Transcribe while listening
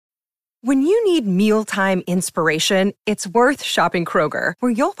When you need mealtime inspiration, it's worth shopping Kroger,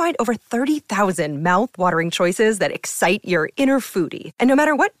 where you'll find over 30,000 mouth-watering choices that excite your inner foodie. And no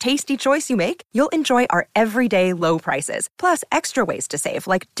matter what tasty choice you make, you'll enjoy our everyday low prices, plus extra ways to save,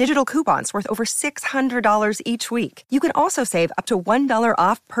 like digital coupons worth over $600 each week. You can also save up to $1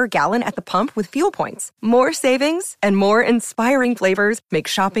 off per gallon at the pump with fuel points. More savings and more inspiring flavors make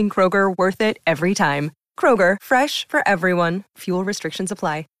shopping Kroger worth it every time. Kroger, fresh for everyone. Fuel restrictions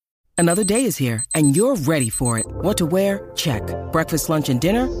apply. Another day is here, and you're ready for it. What to wear? Check. Breakfast, lunch, and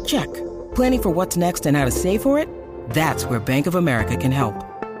dinner? Check. Planning for what's next and how to save for it? That's where Bank of America can help.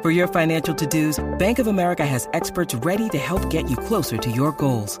 For your financial to-dos, Bank of America has experts ready to help get you closer to your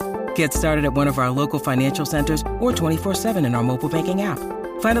goals. Get started at one of our local financial centers or 24/7 in our mobile banking app.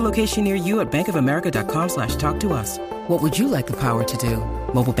 Find a location near you at bankofamerica.com/talktous. What would you like the power to do?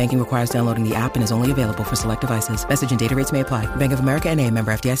 Mobile banking requires downloading the app and is only available for select devices. Message and data rates may apply. Bank of America N.A.,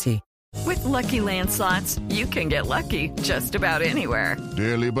 member FDIC. With Lucky Land Slots, you can get lucky just about anywhere.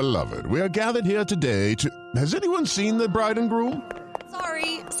 Dearly beloved, we are gathered here today to... Has anyone seen the bride and groom?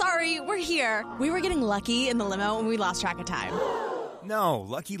 Sorry, we're here. We were getting lucky in the limo and we lost track of time. No,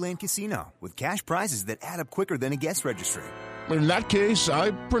 Lucky Land Casino, with cash prizes that add up quicker than a guest registry. In that case,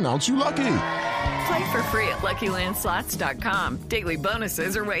 I pronounce you lucky. Play for free at LuckyLandSlots.com. Daily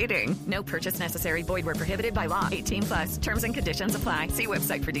bonuses are waiting. No purchase necessary. Void where prohibited by law. 18+. Terms and conditions apply. See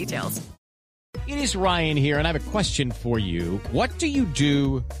website for details. It is Ryan here, and I have a question for you. What do you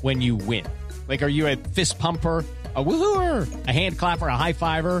do when you win? Like, are you a fist pumper, a woohooer, a hand clapper, a high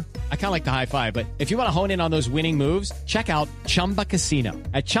fiver? I kind of like the high five, but if you want to hone in on those winning moves, check out Chumba Casino.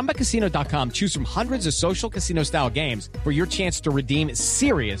 At ChumbaCasino.com, choose from hundreds of social casino-style games for your chance to redeem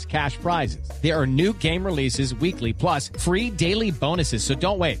serious cash prizes. There are new game releases weekly, plus free daily bonuses, so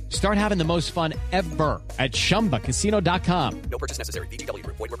don't wait. Start having the most fun ever at ChumbaCasino.com. No purchase necessary. VGW.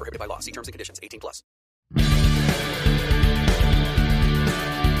 Void where prohibited by law. See terms and conditions. 18+.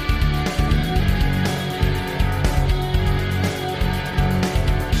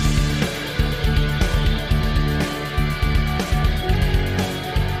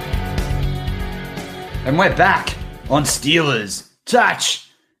 And we're back on Steelers Touch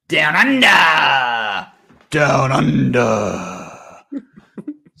Down Under. Down Under.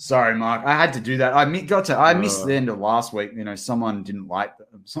 Sorry, Mark. I had to do that. I missed the end of last week. You know, someone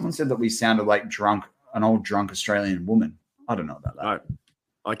said that we sounded like an old drunk Australian woman. I don't know about that.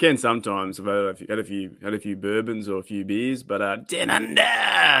 I can sometimes. I've had a few bourbons or a few beers, but Down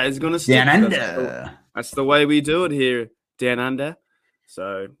Under is going to stick. Down Under. That's the way we do it here, Down Under.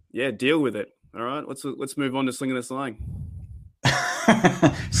 So yeah, deal with it. All right, let's move on to slinging the slang.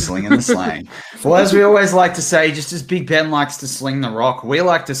 Slinging the slang. Well, as we always like to say, just as Big Ben likes to sling the rock, we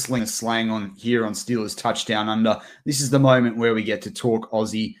like to sling the slang on Steelers Touchdown Under. This is the moment where we get to talk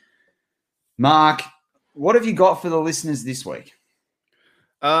Aussie. Mark, what have you got for the listeners this week?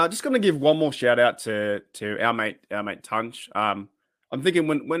 Just going to give one more shout out to our mate Tunch. I'm thinking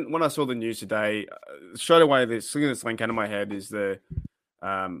when I saw the news today, straight away the slinging the slang came to my head is the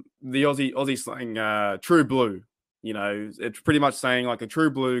Aussie slang, true blue. You know, it's pretty much saying like a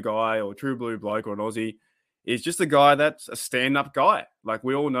true blue guy or a true blue bloke or an Aussie is just a guy that's a stand-up guy. Like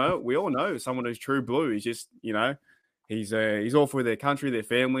we all know someone who's true blue. He's just, you know, he's all for their country, their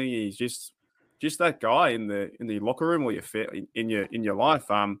family. He's just that guy in the locker room or in your life.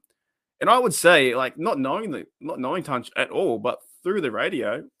 And I would say, like, not knowing Tunch at all, but through the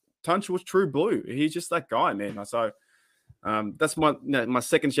radio, Tunch was true blue. He's just that guy, man. So that's my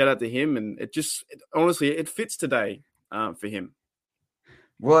second shout out to him, and honestly it fits today for him.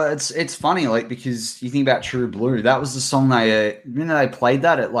 Well, it's funny, like, because you think about True Blue. That was the song they played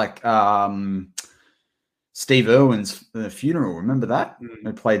that at like Steve Irwin's funeral. Remember that?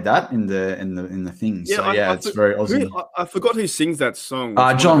 They played that in the thing. Yeah, so it's very Aussie. I forgot who sings that song.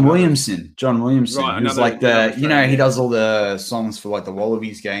 John Williamson. Right, who's like he does all the songs for like the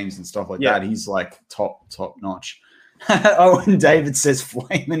Wallabies games and stuff like that. He's like top notch. Owen David says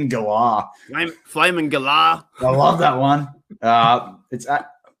Flamin' Galah. Flamin' Galah. I love that one.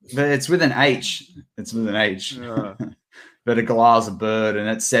 It's with an H. It's with an H. But a galah's a bird, and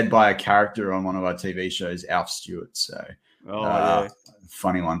it's said by a character on one of our TV shows, Alf Stewart. So,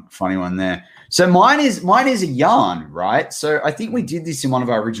 funny one there. So mine is a yarn, right? So I think we did this in one of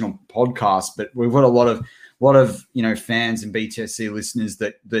our original podcasts, but we've got a lot of fans and BTSC listeners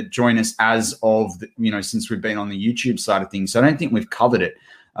that join us as of since we've been on the YouTube side of things. So I don't think we've covered it.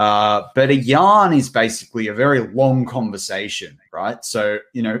 But a yarn is basically a very long conversation, right? So,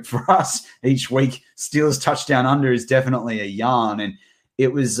 for us each week, Steelers Touchdown Under is definitely a yarn. And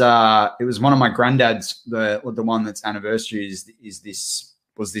it was one of my granddad's, the one that's anniversary is this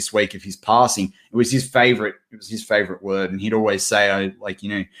was this week of his passing. It was his favorite word. And he'd always say,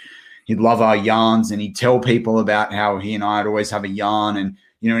 he'd love our yarns, and he'd tell people about how he and I'd always have a yarn. And,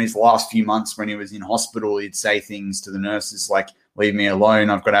 in his last few months when he was in hospital, he'd say things to the nurses like, leave me alone.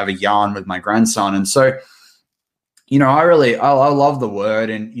 I've got to have a yarn with my grandson. And so, I love the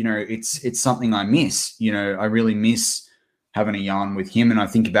word, and, it's something I miss. I really miss having a yarn with him, and I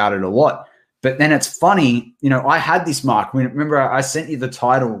think about it a lot. But then it's funny, I had this, Mark. Remember, I sent you the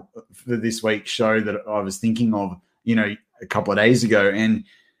title for this week's show that I was thinking of, a couple of days ago. And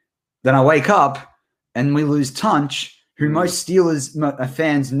then I wake up and we lose Tunch, who most Steelers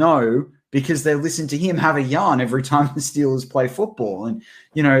fans know because they listen to him have a yarn every time the Steelers play football. And,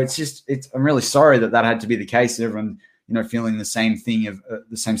 I'm really sorry that had to be the case. Everyone, feeling the same thing of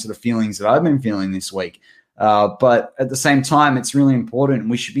the same sort of feelings that I've been feeling this week. But at the same time, it's really important, and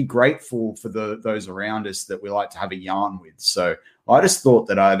we should be grateful for those around us that we like to have a yarn with. So I just thought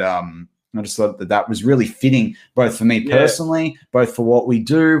that that was really fitting, both for me personally, both for what we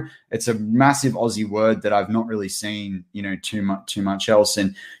do. It's a massive Aussie word that I've not really seen, too much else.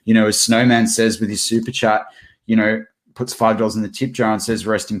 And, as Snowman says with his super chat, puts $5 in the tip jar and says,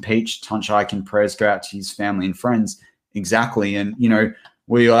 rest in peace, Tunch Ilkin, prayers go out to his family and friends. Exactly. And,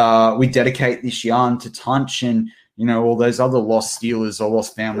 we dedicate this yarn to Tunch and, all those other lost Steelers or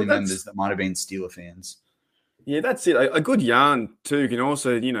lost family members that might have been Steeler fans. Yeah, that's it. A good yarn too can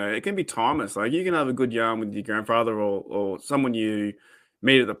also, it can be timeless. Like you can have a good yarn with your grandfather or someone you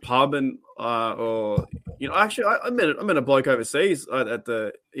meet at the pub, and actually I met a bloke overseas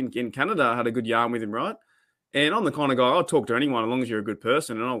in Canada. I had a good yarn with him, right? And I'm the kind of guy, I'll talk to anyone as long as you're a good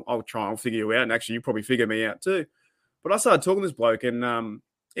person, and I'll figure you out. And actually, you probably figure me out too. But I started talking to this bloke, and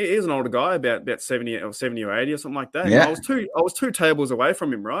he was an older guy, about 70 or 80 or something like that. Yeah. I was two tables away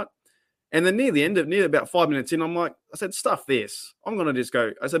from him, right? And then near about 5 minutes in, I said, stuff this. I'm going to just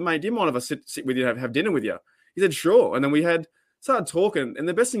go. I said, mate, do you mind if I sit with you and have dinner with you? He said, sure. And then we started talking. And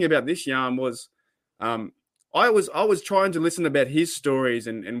the best thing about this yarn was I was trying to listen about his stories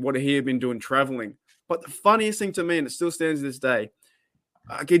and what he had been doing traveling. But the funniest thing to me, and it still stands to this day,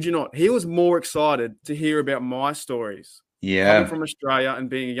 I kid you not, he was more excited to hear about my stories. Yeah. Coming from Australia and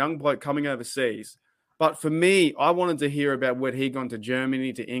being a young bloke coming overseas. But for me, I wanted to hear about where he'd gone to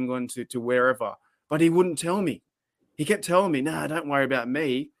Germany, to England, to wherever. But he wouldn't tell me. He kept telling me, nah, don't worry about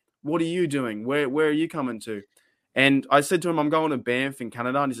me. What are you doing? Where are you coming to? And I said to him, I'm going to Banff in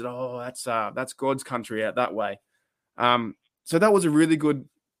Canada. And he said, oh, that's God's country out that way. So that was a really good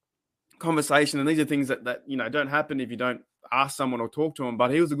conversation. And these are things that don't happen if you don't ask someone or talk to him. But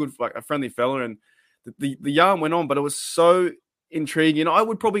he was a friendly fella. And the yarn went on, but it was so intriguing. I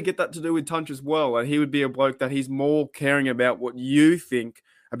would probably get that to do with Tunch as well. And he would be a bloke that he's more caring about what you think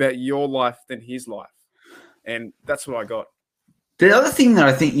about your life than his life. And that's what I got. The other thing that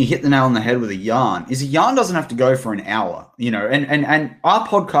I think you hit the nail on the head with a yarn is a yarn doesn't have to go for an hour, and our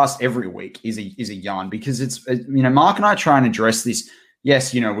podcast every week is a yarn because it's, Mark and I try and address this.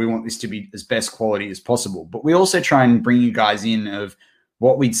 Yes, we want this to be as best quality as possible, but we also try and bring you guys in of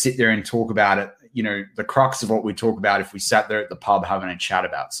what we'd sit there and talk about it. The crux of what we talk about if we sat there at the pub having a chat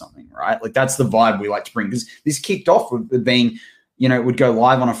about something, right? Like that's the vibe we like to bring, because this kicked off with being, it would go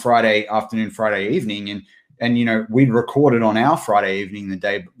live on a Friday afternoon, Friday evening. And we'd record it on our Friday evening, the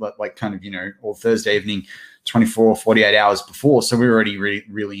day, or Thursday evening, 24, 48 hours before. So we were already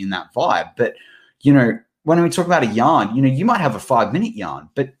really in that vibe. But, when we talk about a yarn, you might have a 5-minute yarn,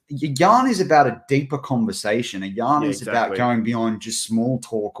 but your yarn is about a deeper conversation. A yarn is about going beyond just small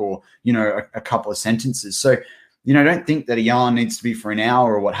talk or, a couple of sentences. So, don't think that a yarn needs to be for an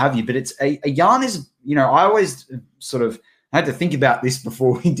hour or what have you, but it's a yarn is, I always I had to think about this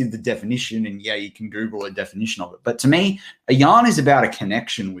before we did the definition, and you can Google a definition of it. But to me, a yarn is about a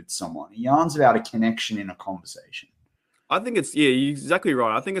connection with someone. A yarn's about a connection in a conversation. I think it's, you're exactly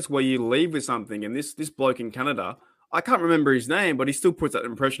right. I think it's where you leave with something. And this bloke in Canada, I can't remember his name, but he still puts that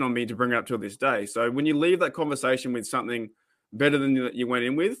impression on me to bring it up till this day. So when you leave that conversation with something better than you went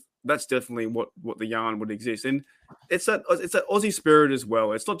in with, that's definitely what the yarn would exist. And it's that Aussie spirit as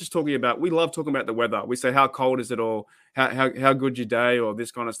well. It's not just talking about, we love talking about the weather. We say, how cold is it, or how good your day, or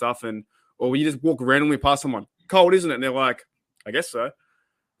this kind of stuff. Or you just walk randomly past someone, cold, isn't it? And they're like, I guess so.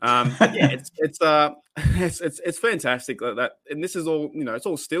 It's fantastic like that. And this is all, it's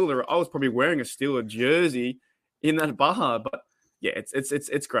all Steeler. I was probably wearing a Steeler jersey in that bar, but yeah,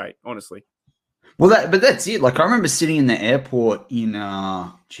 it's great, honestly. Well, that's it. Like I remember sitting in the airport in,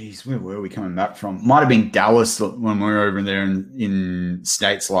 where were we coming back from? Might have been Dallas when we were over there in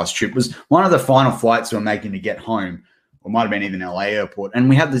States last trip. It was one of the final flights we were making to get home, or might have been even LA airport.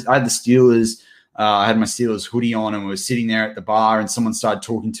 And I had the Steelers I had my Steelers hoodie on and we were sitting there at the bar and someone started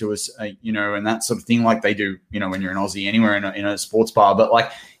talking to us, and that sort of thing like they do, when you're an Aussie anywhere in a sports bar. But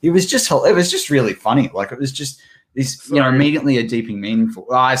like, it was just really funny. Like it was just this, immediately a deeply meaningful.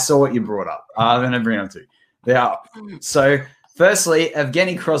 I saw what you brought up. I'm going to bring it up too. Yeah. So firstly,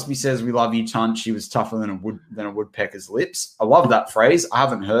 Evgeny Crosby says, "We love you, Tunch. She was tougher than a woodpecker's lips." I love that phrase. I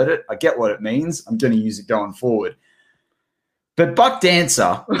haven't heard it. I get what it means. I'm going to use it going forward. But Buck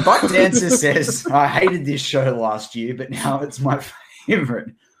Dancer says, "I hated this show last year, but now it's my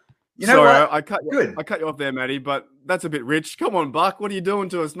favorite." You know Sorry, what? I cut you off there, Matty, but that's a bit rich. Come on, Buck. What are you doing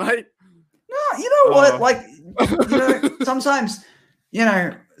to us, mate? No, you know what? Like, sometimes,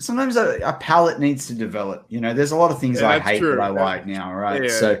 sometimes a palate needs to develop. There's a lot of things I hate that I like now, right? Yeah.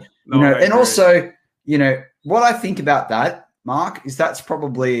 So, and also, what I think about that, Mark, is that's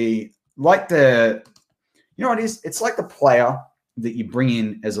probably like what it is? It's like the player that you bring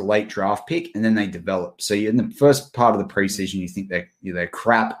in as a late draft pick and then they develop. So in the first part of the preseason, you think they're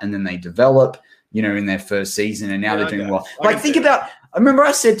crap, and then they develop, in their first season, and now they're doing well. Like, think about, I remember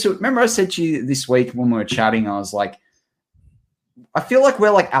I said to you this week when we were chatting, I was like, I feel like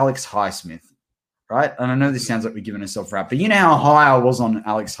we're like Alex Highsmith, right? And I know this sounds like we're giving ourselves rap, but you know how high I was on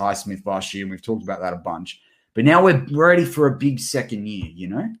Alex Highsmith last year, and we've talked about that a bunch. But now we're ready for a big second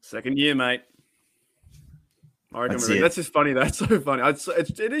year, Second year, mate. That's just funny. That's so funny.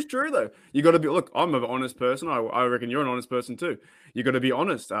 It is true, though. You got to be, look, I'm an honest person. I reckon you're an honest person, too. You got to be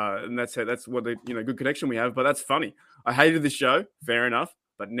honest. And that's what the good connection we have. But that's funny. I hated this show. Fair enough.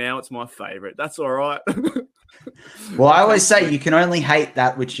 But now it's my favorite. That's all right. Well, I always say you can only hate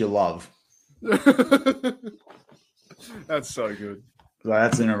that which you love. That's so good. So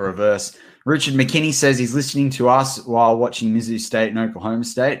that's in a reverse. Richard McKinney says he's listening to us while watching Mizzou State and Oklahoma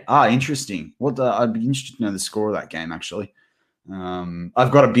State. Interesting. I'd be interested to know the score of that game, actually.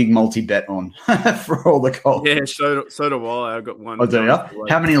 I've got a big multi-bet on for all the calls. Yeah, so do I. I've got one. Oh, do you?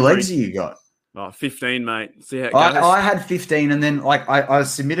 How many legs have you got? 15, mate. See how it goes. I had 15, and then I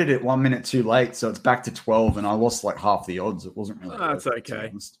submitted it 1 minute too late, so it's back to 12, and I lost like half the odds. It wasn't really. That's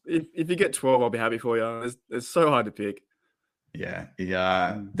okay. If you get 12, I'll be happy for you. It's so hard to pick. Yeah.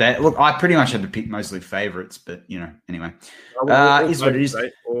 Look, I pretty much had to pick mostly favorites, but anyway, is what it is.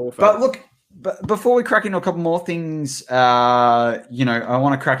 But look, before we crack into a couple more things, I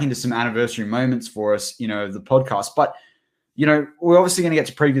want to crack into some anniversary moments for us, of the podcast. But we're obviously going to get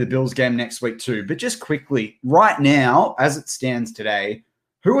to preview the Bills game next week too. But just quickly, right now, as it stands today,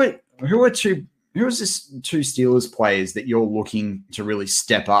 who are two Steelers players that you're looking to really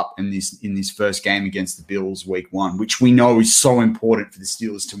step up in this first game against the Bills week 1, which we know is so important for the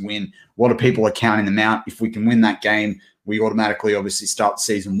Steelers to win? A lot of people are counting them out. If we can win that game, we automatically obviously start the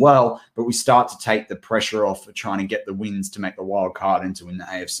season well, but we start to take the pressure off of trying to get the wins to make the wild card and to win the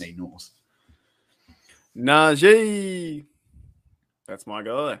AFC North. Najee. That's my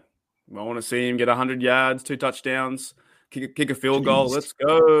guy. I want to see him get 100 yards, 2 touchdowns, kick a field goal. Let's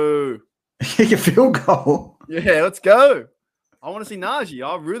go. Kick a field goal. Yeah, let's go. I want to see Najee.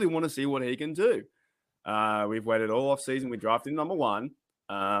 I really want to see what he can do. We've waited all off season. We drafted number 1.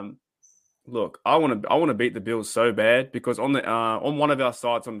 Look, I want to beat the Bills so bad because on one of our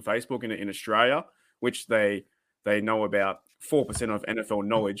sites on Facebook in Australia, which they know about 4% of NFL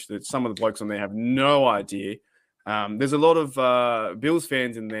knowledge, that some of the blokes on there have no idea. There's a lot of Bills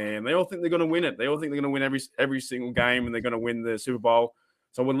fans in there, and they all think they're going to win it. They all think they're going to win every single game, and they're going to win the Super Bowl.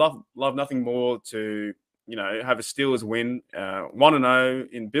 So I would love nothing more to, have a Steelers win 1-0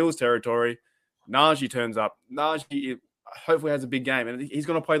 in Bills territory. Najee turns up. Najee hopefully has a big game, and he's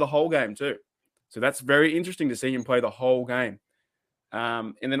going to play the whole game too. So that's very interesting to see him play the whole game.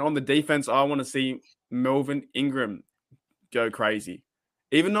 And then on the defense, I want to see Melvin Ingram go crazy.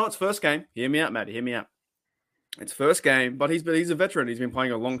 Even though it's first game, hear me out, Matty, hear me out. It's first game, but he's a veteran. He's been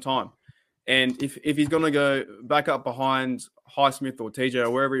playing a long time. And if he's going to go back up behind Highsmith or TJ or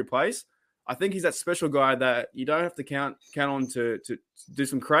wherever he plays, I think he's that special guy that you don't have to count on to do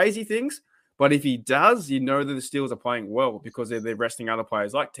some crazy things. But if he does, that the Steelers are playing well because they're resting other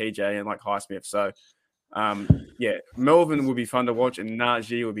players like TJ and like Highsmith. So, Melvin will be fun to watch, and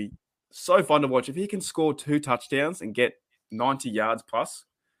Najee will be so fun to watch. If he can score 2 touchdowns and get 90 yards plus.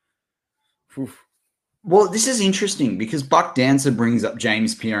 Whew. Well, this is interesting because Buck Dancer brings up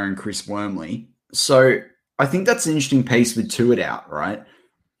James Pierre and Chris Wormley. So I think that's an interesting piece with Tuitt out, right?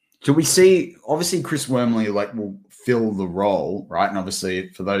 Do we see, obviously Chris Wormley will fill the role, right? And obviously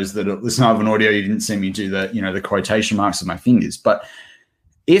for those that are listening to an audio, you didn't see me do the quotation marks with my fingers. But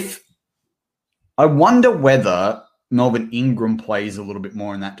I wonder whether Melvin Ingram plays a little bit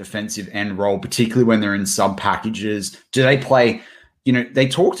more in that defensive end role, particularly when they're in sub packages. Do they play they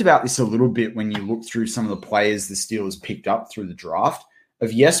talked about this a little bit when you look through some of the players the Steelers picked up through the draft.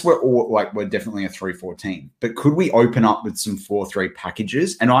 Of yes, we're definitely a 3-4 team, but could we open up with some 4-3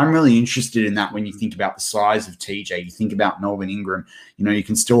 packages? And I'm really interested in that when you think about the size of TJ, you think about Melvin Ingram, you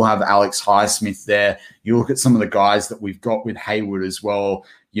can still have Alex Highsmith there. You look at some of the guys that we've got with Hayward as well,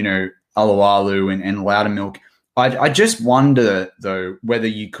 Alualu and Loudermilk. I just wonder, though, whether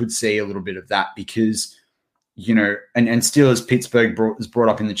you could see a little bit of that because, and Steelers Pittsburgh has brought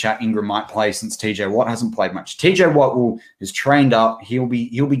up in the chat, Ingram might play since TJ Watt hasn't played much. TJ Watt is trained up. He'll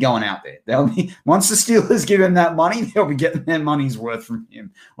be going out there. Once the Steelers give him that money, they'll be getting their money's worth from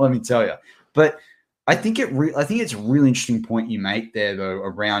him. Let me tell you. But I think it's a really interesting point you make there, though,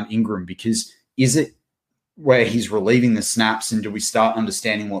 around Ingram, because is it where he's relieving the snaps and do we start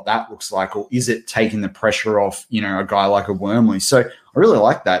understanding what that looks like, or is it taking the pressure off, a guy like a Wormley? So I really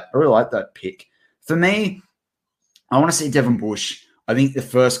like that. I really like that pick. For me, I want to see Devin Bush. I think the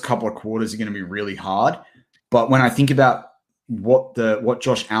first couple of quarters are going to be really hard. But when I think about what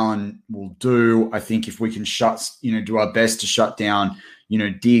Josh Allen will do, I think if we can do our best to shut down,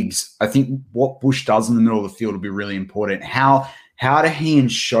 Diggs, I think what Bush does in the middle of the field will be really important. How do he and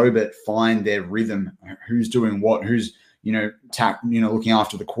Schobert find their rhythm? Who's doing what? Who's, looking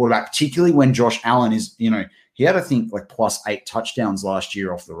after the quarterback, particularly when Josh Allen is, he had, I think, like +8 touchdowns last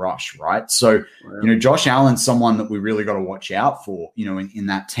year off the rush, right? So, Josh Allen's someone that we really got to watch out for, in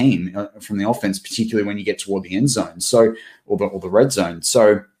that team from the offense, particularly when you get toward the end zone, or the red zone.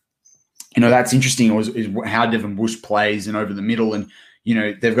 So, that's interesting is how Devin Bush plays and over the middle. And,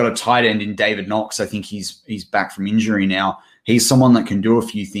 they've got a tight end in David Knox. I think he's back from injury now. He's someone that can do a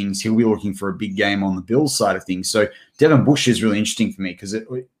few things. He'll be looking for a big game on the Bills side of things. So Devin Bush is really interesting for me because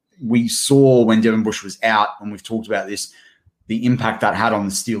we saw when Devin Bush was out, and we've talked about this, the impact that had on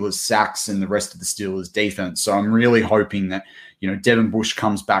the Steelers' sacks and the rest of the Steelers' defense. So I'm really hoping that, Devin Bush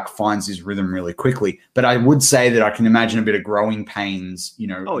comes back, finds his rhythm really quickly. But I would say that I can imagine a bit of growing pains, in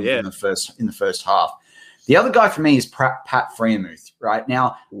the first half. The other guy for me is Pat Freiermuth, right?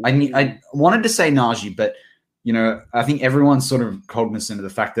 Now, I wanted to say Najee, but I think everyone's sort of cognizant of the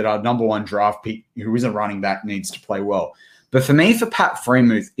fact that our number one draft pick, who is a running back, needs to play well. But for me, for Pat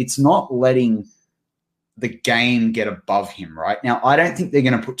Freiermuth, it's not letting the game get above him, right? Now, I don't think they're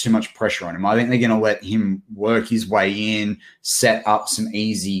going to put too much pressure on him. I think they're going to let him work his way in, set up some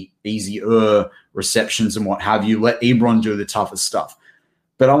easier receptions and what have you. Let Ebron do the toughest stuff.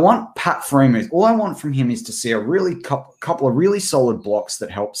 But I want Pat Freiermuth. All I want from him is to see a really couple of really solid blocks that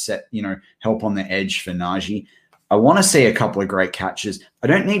help help on the edge for Najee. I want to see a couple of great catches. I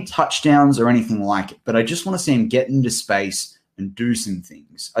don't need touchdowns or anything like it, but I just want to see him get into space and do some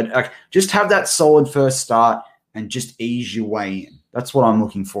things. I just have that solid first start and just ease your way in. That's what I'm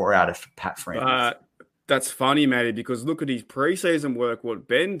looking for out of Pat Freiermuth. That's funny, Matty, because look at his preseason work, what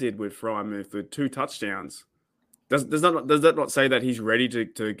Ben did with Freiermuth with 2 touchdowns. Does that not say that he's ready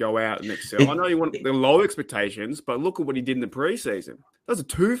to go out and excel? I know you want the low expectations, but look at what he did in the preseason. Those are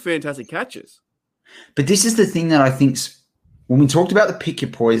 2 fantastic catches. But this is the thing that I think when we talked about the pick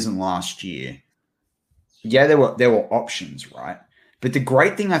your poison last year, yeah, there were options, right? But the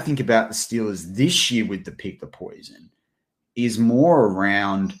great thing I think about the Steelers this year with the pick the poison is more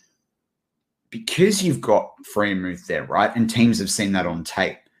around because you've got Freiermuth there, right? And teams have seen that on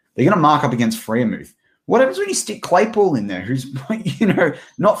tape. They're going to mark up against Freiermuth. What happens when you stick Claypool in there, who's,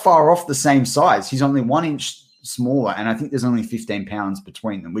 not far off the same size? He's only 1 inch smaller, and I think there's only 15 pounds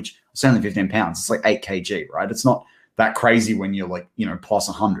between them, which it's only 15 pounds. It's like 8 kg, right? It's not that crazy when you're like, plus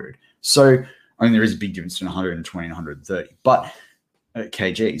 100. So, there is a big difference between 120 and 130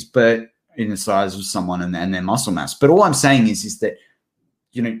 kgs, but in the size of someone and their muscle mass. But all I'm saying is that,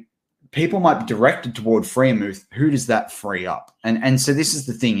 people might be directed toward Freiermuth. Who does that free up? And so this is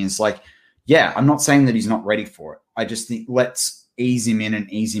the thing is like, yeah, I'm not saying that he's not ready for it. I just think let's ease him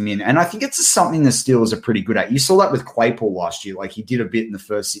in. And I think it's just something the Steelers are pretty good at. You saw that with Claypool last year. Like he did a bit in the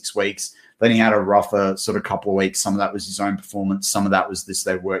first 6 weeks. Then he had a rougher sort of couple of weeks. Some of that was his own performance. Some of that was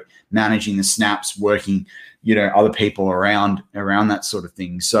they were managing the snaps, working, other people around that sort of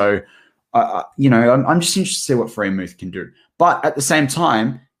thing. So, I'm just interested to see what Freiermuth can do. But at the same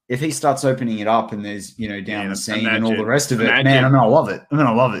time, if he starts opening it up and there's, down the seam and all the rest of it, man, I'm going to love it.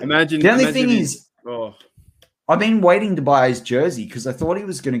 The only thing is, I've been waiting to buy his jersey because I thought he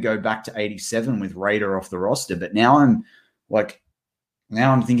was going to go back to 87 with Raider off the roster. But now I'm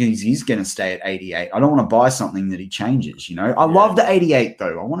thinking he's going to stay at 88. I don't want to buy something that he changes, I love the 88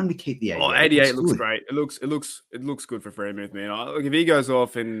 though. I want him to keep the 88. Oh, 88 looks great. It looks good for Freiermuth, man. If he goes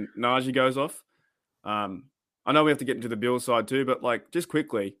off and Najee goes off, I know we have to get into the Bills side too, but just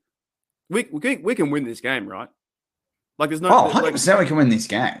quickly, we can win this game, right? Like there's no 100% we can win this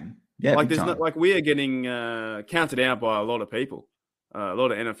game. Yeah, like there's no, like we are getting counted out by a lot of people, a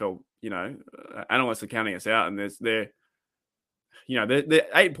lot of NFL, analysts are counting us out, and they're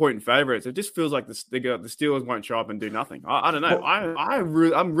 8-point favorites. It just feels like the Steelers won't show up and do nothing. I don't know.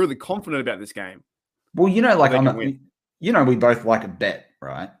 Well, I'm really confident about this game. Well, we both like a bet,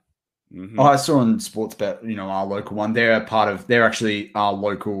 right? Mm-hmm. I saw on Sportsbet, our local one. They're actually our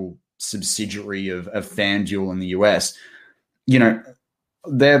local subsidiary of FanDuel in the US.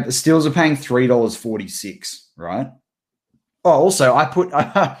 The Steelers are paying $3.46, right? Oh, also, I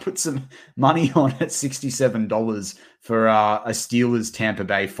put some money on at $67 for a Steelers Tampa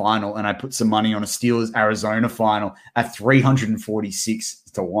Bay final, and I put some money on a Steelers Arizona final at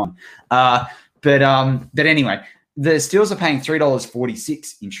 $346-1. But anyway, the Steelers are paying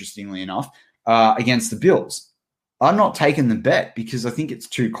 $3.46. Interestingly enough, against the Bills. I'm not taking the bet because I think it's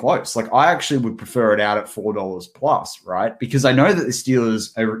too close. Like I actually would prefer it out at $4 plus, right? Because I know that the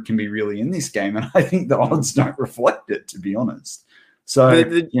Steelers can be really in this game, and I think the odds don't reflect it, to be honest. So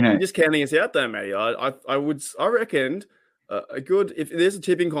you're just counting us out, though, Matty. I reckon a good if there's a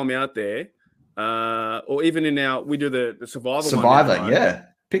tipping column out there, or even in we do the Survivor. Yeah,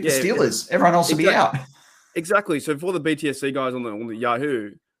 pick the Steelers. Everyone else will be out. Exactly. So for the BTSC guys on the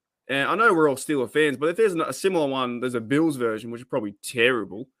Yahoo. And I know we're all Steelers fans, but if there's a similar one, there's a Bills version, which is probably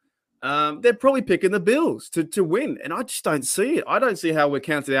terrible. They're probably picking the Bills to win, and I just don't see it. I don't see how we're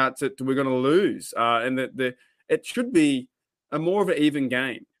counted out to we're going to lose, and that it should be a more of an even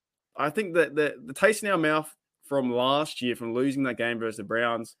game. I think that the taste in our mouth from last year, from losing that game versus the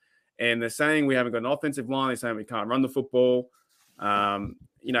Browns, and they're saying we haven't got an offensive line. They're saying we can't run the football. Some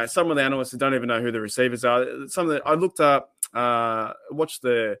of the analysts don't even know who the receivers are. I looked up, watched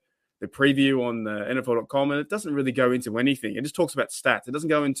the preview on the NFL.com, and it doesn't really go into anything. It just talks about stats. It doesn't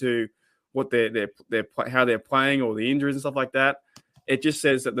go into what how they're playing or the injuries and stuff like that. It just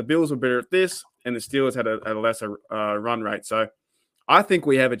says that the Bills were better at this, and the Steelers had a lesser run rate. So I think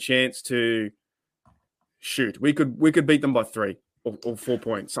we have a chance to shoot. We could beat them by 3 or 4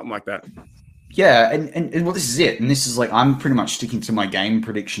 points, something like that. Yeah, and well, this is it. And this is like I'm pretty much sticking to my game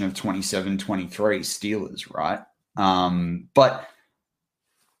prediction of 27-23 Steelers, right? But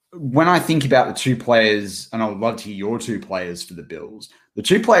when I think about the two players, and I would love to hear your two players for the Bills, the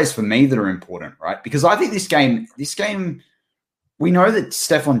two players for me that are important, right? Because I think this game, we know that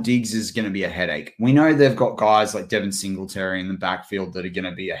Stephon Diggs is going to be a headache. We know they've got guys like Devin Singletary in the backfield that are going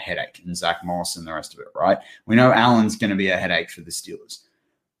to be a headache, and Zach Moss and the rest of it, right? We know Allen's going to be a headache for the Steelers.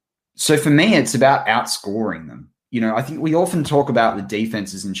 So for me, it's about outscoring them. I think we often talk about the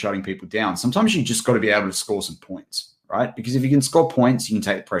defenses and shutting people down. Sometimes you just got to be able to score some points, right? Because if you can score points, you can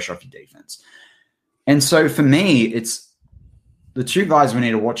take the pressure off your defense. And so for me, it's the two guys we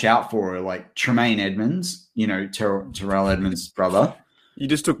need to watch out for are like Tremaine Edmonds, Terrell Edmonds' brother. You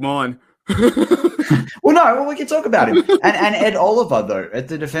just took mine. Well, we can talk about him. And Ed Oliver, though, at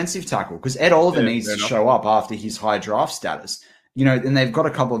the defensive tackle, because Ed Oliver needs to show up after his high draft status. And they've got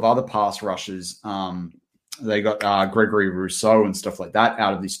a couple of other pass rushers. They got Gregory Rousseau and stuff like that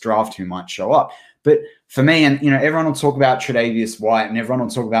out of this draft who might show up. But for me, and everyone will talk about Tre'Davious White, and everyone will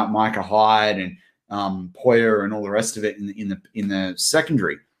talk about Micah Hyde and Poyer and all the rest of it in the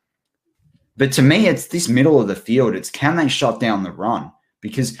secondary. But to me, it's this middle of the field. It's can they shut down the run?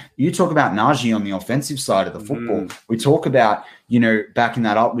 Because you talk about Najee on the offensive side of the football. We talk about, backing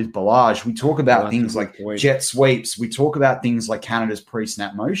that up with Ballage. We talk about things like jet sweeps. We talk about things like Canada's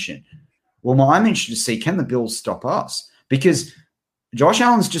pre-snap motion. Well, I'm interested to see, can the Bills stop us? Because Josh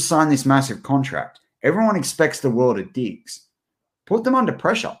Allen's just signed this massive contract. Everyone expects the world of Diggs. Put them under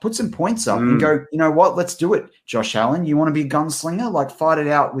pressure. Put some points up and go, you know what? Let's do it, Josh Allen. You want to be a gunslinger? Like, fight it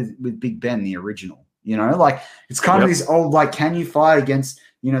out with Big Ben, the original. It's kind of this old, can you fight against,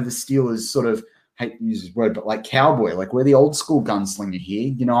 the Steelers sort of, hate to use this word, but cowboy. We're the old school gunslinger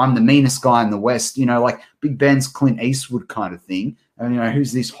here. I'm the meanest guy in the West. Big Ben's Clint Eastwood kind of thing. And,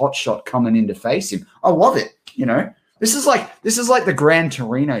 who's this hot shot coming in to face him? I love it, This is like the Gran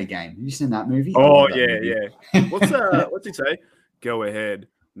Torino game. Have you seen that movie? Oh, yeah. What's he say? Go ahead,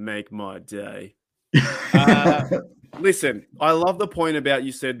 make my day. Listen, I love the point about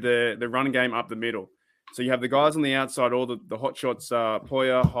you said the run game up the middle. So you have the guys on the outside, all the hot shots,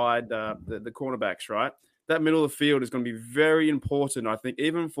 Poyer, Hyde, the cornerbacks, right? That middle of the field is going to be very important, I think,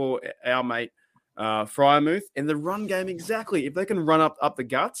 even for our mate Freiermuth. And the run game, exactly. If they can run up the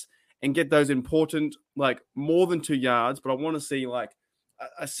guts and get those important, more than 2 yards, but I want to see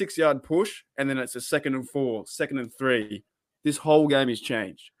a 6-yard push, and then it's a 2nd and 4, 2nd and 3. This whole game is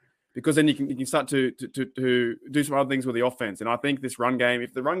changed because then you can start to do some other things with the offense. And I think this run game,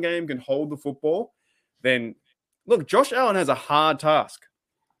 if the run game can hold the football, then look, Josh Allen has a hard task.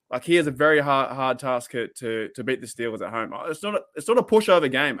 Like he has a very hard task to beat the Steelers at home. It's not a pushover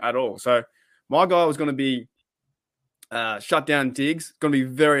game at all. So my guy was going to be shut down Diggs. It's going to be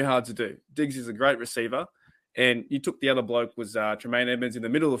very hard to do. Diggs is a great receiver, and you took the other bloke was Tremaine Edmonds in the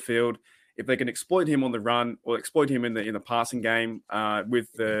middle of the field. If they can exploit him on the run or exploit him in the passing game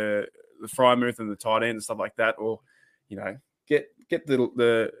with the Freiermuth and the tight end and stuff like that, or get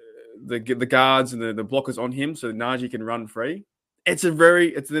the guards and the blockers on him so Najee can run free. It's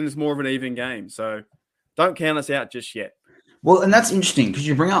more of an even game. So don't count us out just yet. Well, and that's interesting because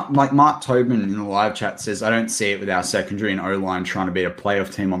you bring up like Mark Tobin in the live chat says, I don't see it with our secondary and O-line trying to beat a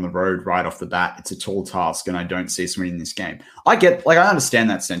playoff team on the road right off the bat. It's a tall task and I don't see us winning this game. I understand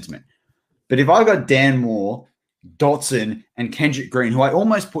that sentiment. But if I got Dan Moore, Dotson, and Kendrick Green, who I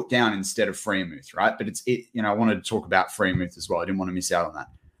almost put down instead of Freiermuth, right? But I wanted to talk about Freiermuth as well. I didn't want to miss out on that.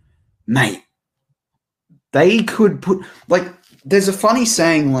 Mate, they could put there's a funny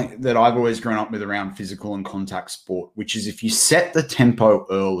saying that I've always grown up with around physical and contact sport, which is if you set the tempo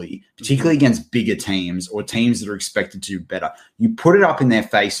early, particularly against bigger teams or teams that are expected to do better, you put it up in their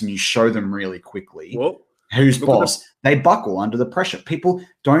face and you show them really quickly who's boss. They buckle under the pressure. People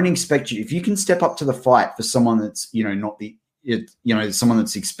don't expect you. If you can step up to the fight for someone that's, someone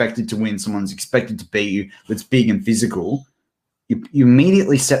that's expected to win, someone's expected to beat you, that's big and physical, you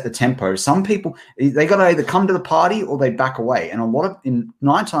immediately set the tempo. Some people, they got to either come to the party or they back away. And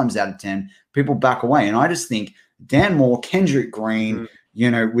 9 times out of 10, people back away. And I just think Dan Moore, Kendrick Green,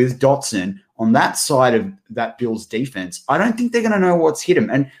 with Dotson on that side of that Bills defense, I don't think they're going to know what's hit him.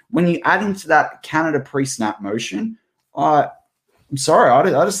 And when you add into that Canada pre-snap motion, I'm sorry,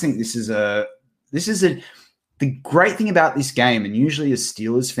 I just think this is the great thing about this game. And usually as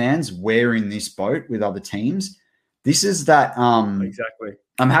Steelers fans, we're in this boat with other teams. This is that exactly.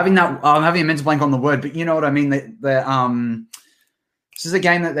 I'm having a mental blank on the word, but you know what I mean. This is a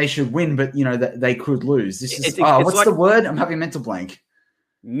game that they should win, but that they could lose. This is what's the word? I'm having a mental blank.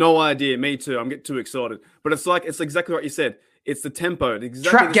 No idea. Me too. I'm getting too excited. But it's exactly what you said. It's the tempo.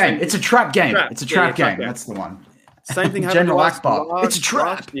 Trap game. It's a trap game. It's a trap game. That's the one. Same thing happened General Akbar. It's a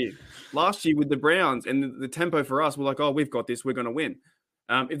trap. Last year with the Browns, and the tempo for us, we're like, oh, we've got this. We're going to win.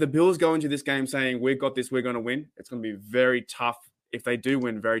 If the Bills go into this game saying, we've got this, we're going to win, it's going to be very tough. If they do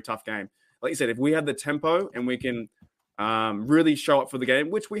win, very tough game. Like you said, if we have the tempo and we can really show up for the game,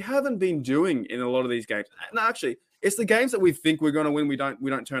 which we haven't been doing in a lot of these games. No, actually, it's the games that we think we're going to win, we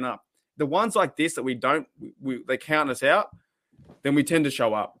don't turn up. The ones like this that they count us out, then we tend to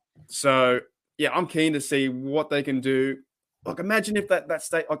show up. So, yeah, I'm keen to see what they can do. Like, imagine if that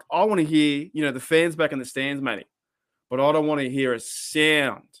state, like, I want to hear, the fans back in the stands, matey. But I don't want to hear a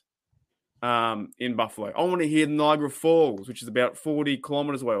sound in Buffalo. I want to hear Niagara Falls, which is about 40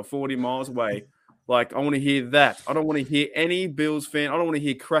 kilometers away or 40 miles away. Like, I want to hear that. I don't want to hear any Bills fan. I don't want to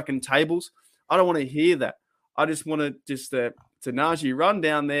hear cracking tables. I don't want to hear that. I just want to Najee run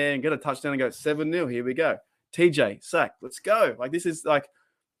down there and get a touchdown and go 7-0. Here we go. TJ, sack. Let's go. Like, this is like,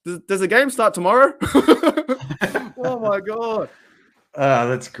 does the game start tomorrow? Oh, my God. Oh,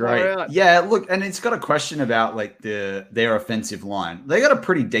 that's great. Right. Yeah, look, and it's got a question about like their offensive line. They got a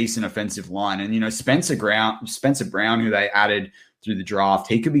pretty decent offensive line, and Spencer Brown, who they added through the draft,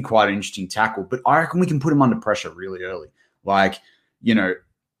 he could be quite an interesting tackle. But I reckon we can put him under pressure really early. Like, Brad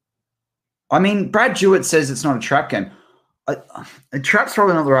Jewett says it's not a trap game. A trap's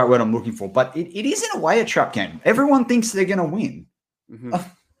probably not the right word I'm looking for, but it is in a way a trap game. Everyone thinks they're going to win. Mm-hmm.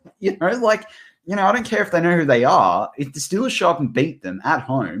 I don't care if they know who they are. If the Steelers show up and beat them at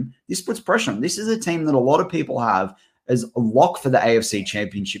home, this puts pressure on them. This is a team that a lot of people have as a lock for the AFC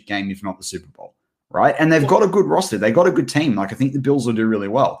Championship game, if not the Super Bowl, right? And they've got a good roster. They've got a good team. Like, I think the Bills will do really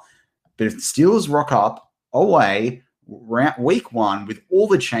well. But if the Steelers rock up away week 1 with all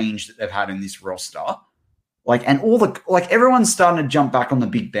the change that they've had in this roster, everyone's starting to jump back on the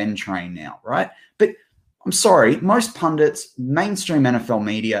Big Ben train now, right? But I'm sorry, most pundits, mainstream NFL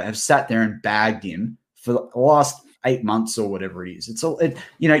media have sat there and bagged him for the last 8 months or whatever it is.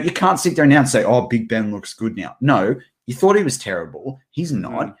 You can't sit there now and say, oh, Big Ben looks good now. No, you thought he was terrible. He's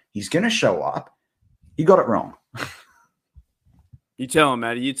not. He's going to show up. You got it wrong. You tell them,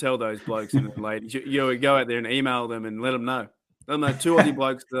 Matty. You tell those blokes and ladies. You go out there and email them and let them know. Let them know 2 Aussie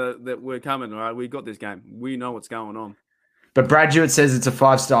blokes that we're coming, all right? We got this game. We know what's going on. But Brad Jewett says it's a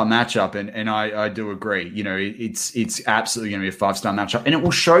 5-star matchup, and I do agree. It's absolutely going to be a 5-star matchup. And it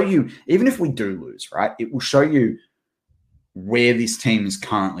will show you, even if we do lose, right, it will show you where this team is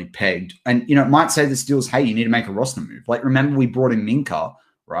currently pegged. And, it might say the Steelers, hey, you need to make a roster move. Like, remember we brought in Minka,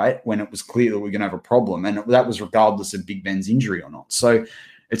 right, when it was clear that we we're going to have a problem. And that was regardless of Big Ben's injury or not. So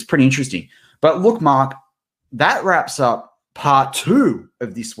it's pretty interesting. But look, Mark, that wraps up part 2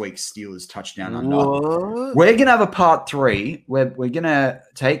 of this week's Steelers Touchdown Under. What? We're going to have a part 3 where we're going to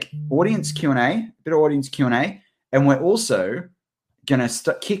take audience Q&A, a bit of audience Q&A, and we're also going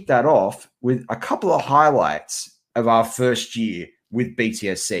to kick that off with a couple of highlights of our first year with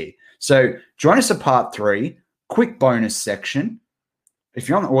BTSC. So join us at part 3, quick bonus section. If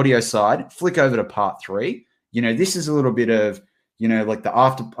you're on the audio side, flick over to part 3. This is a little bit of, like the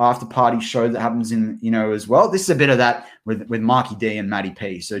after party show that happens in, as well. This is a bit of that with Marky D and Matty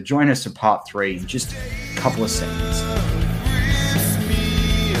P. So join us at part 3 in just a couple of seconds.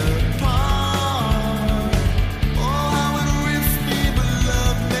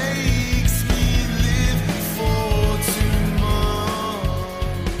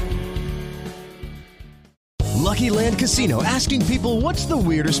 Lucky Land Casino, asking people, what's the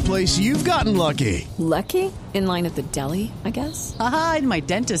weirdest place you've gotten lucky? Lucky? In line at the deli, I guess? Aha, in my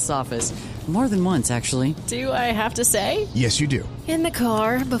dentist's office. More than once, actually. Do I have to say? Yes, you do. In the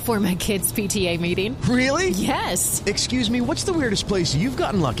car before my kids' PTA meeting. Really? Yes. Excuse me, what's the weirdest place you've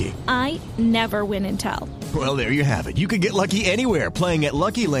gotten lucky? I never win and tell. Well, there you have it. You can get lucky anywhere, playing at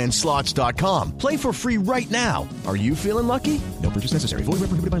LuckyLandSlots.com. Play for free right now. Are you feeling lucky? No purchase necessary. Void where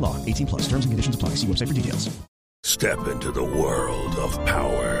prohibited by law. 18+. Terms and conditions apply. See website for details. Step into the world of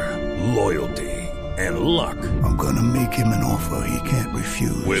power, loyalty, and luck. I'm going to make him an offer he can't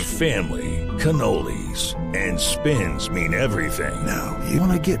refuse. With family, cannolis, and spins mean everything. Now, you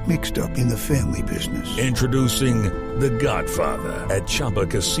want to get mixed up in the family business. Introducing The Godfather at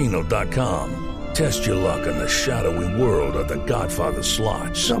ChumbaCasino.com. Test your luck in the shadowy world of The Godfather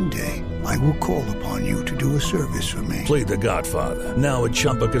slot. Someday, I will call upon you to do a service for me. Play The Godfather, now at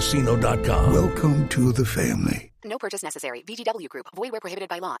ChumbaCasino.com. Welcome to the family. No purchase necessary. VGW Group. Void where prohibited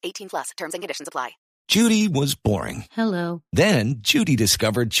by law. 18+. Terms and conditions apply. Judy was boring. Hello. Then Judy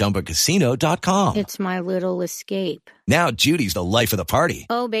discovered ChumbaCasino.com. It's my little escape. Now Judy's the life of the party.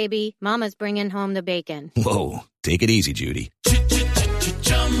 Oh, baby, mama's bringing home the bacon. Whoa, take it easy, Judy.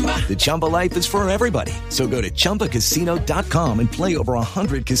 The Chumba life is for everybody. So go to ChumbaCasino.com and play over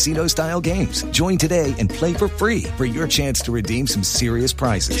 100 casino-style games. Join today and play for free for your chance to redeem some serious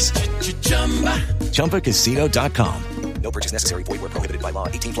prizes. ChumbaCasino.com. No purchase necessary. Void where prohibited by law.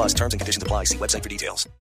 18+. Terms and conditions apply. See website for details.